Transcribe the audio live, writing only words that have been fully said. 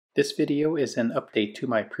This video is an update to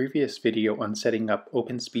my previous video on setting up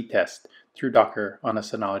OpenSpeedTest through Docker on a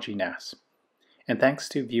Synology NAS. And thanks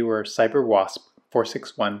to viewer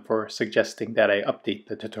CyberWasp461 for suggesting that I update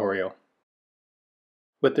the tutorial.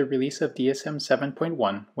 With the release of DSM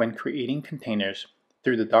 7.1, when creating containers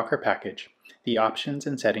through the Docker package, the options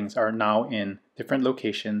and settings are now in different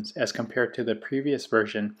locations as compared to the previous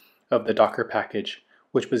version of the Docker package,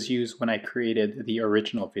 which was used when I created the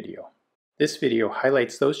original video. This video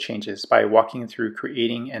highlights those changes by walking through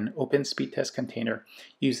creating an OpenSpeedTest container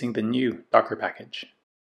using the new Docker package.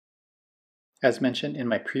 As mentioned in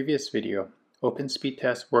my previous video,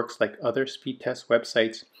 OpenSpeedTest works like other speed test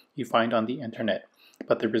websites you find on the internet,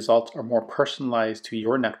 but the results are more personalized to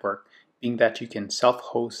your network, being that you can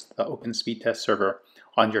self-host the OpenSpeedTest server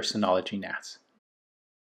on your Synology NAS.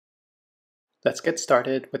 Let's get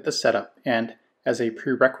started with the setup, and as a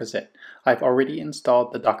prerequisite, I've already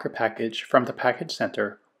installed the Docker package from the Package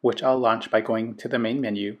Center, which I'll launch by going to the main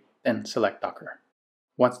menu, then select Docker.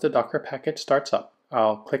 Once the Docker package starts up,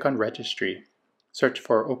 I'll click on Registry, search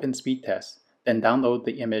for OpenSpeedTest, then download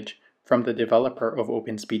the image from the developer of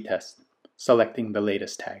OpenSpeedTest, selecting the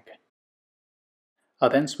latest tag. I'll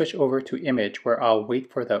then switch over to Image, where I'll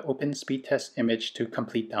wait for the OpenSpeedTest image to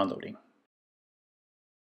complete downloading.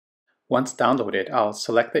 Once downloaded, I'll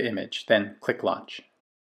select the image, then click Launch.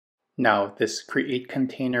 Now this Create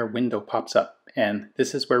Container window pops up, and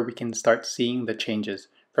this is where we can start seeing the changes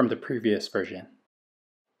from the previous version.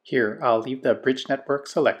 Here, I'll leave the Bridge Network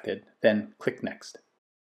selected, then click Next.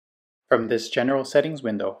 From this General Settings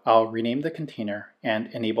window, I'll rename the container and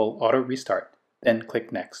enable Auto Restart, then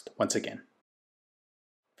click Next once again.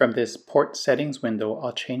 From this Port Settings window,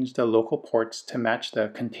 I'll change the local ports to match the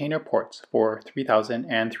container ports for 3000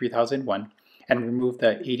 and 3001 and remove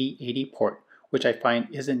the 8080 port, which I find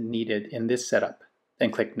isn't needed in this setup, then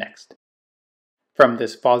click Next. From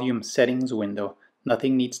this Volume Settings window,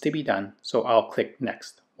 nothing needs to be done, so I'll click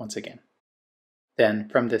Next once again. Then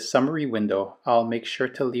from this Summary window, I'll make sure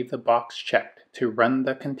to leave the box checked to run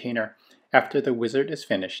the container after the wizard is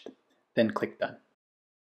finished, then click Done.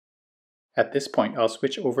 At this point, I'll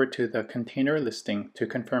switch over to the container listing to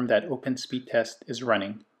confirm that OpenSpeedTest is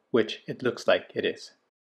running, which it looks like it is.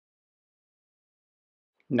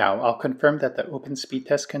 Now I'll confirm that the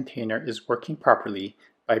OpenSpeedTest container is working properly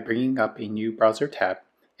by bringing up a new browser tab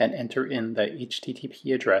and enter in the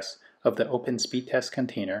HTTP address of the OpenSpeedTest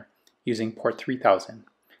container using port 3000,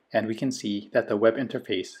 and we can see that the web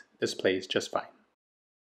interface displays just fine.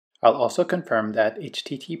 I'll also confirm that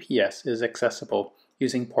HTTPS is accessible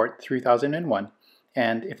using port 3001,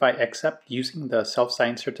 and if I accept using the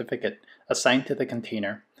self-signed certificate assigned to the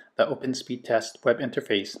container, the OpenSpeedTest web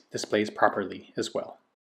interface displays properly as well.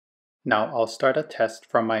 Now I'll start a test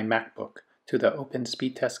from my MacBook to the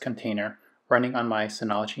OpenSpeedTest container running on my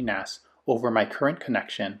Synology NAS over my current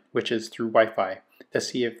connection, which is through Wi-Fi, to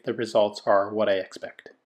see if the results are what I expect.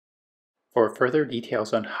 For further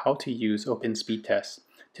details on how to use OpenSpeedTest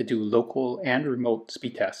to do local and remote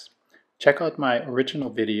speed tests, check out my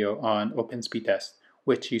original video on OpenSpeedTest,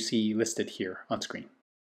 which you see listed here on screen.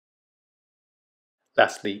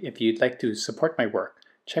 Lastly, if you'd like to support my work,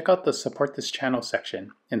 check out the Support This Channel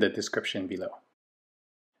section in the description below.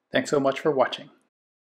 Thanks so much for watching.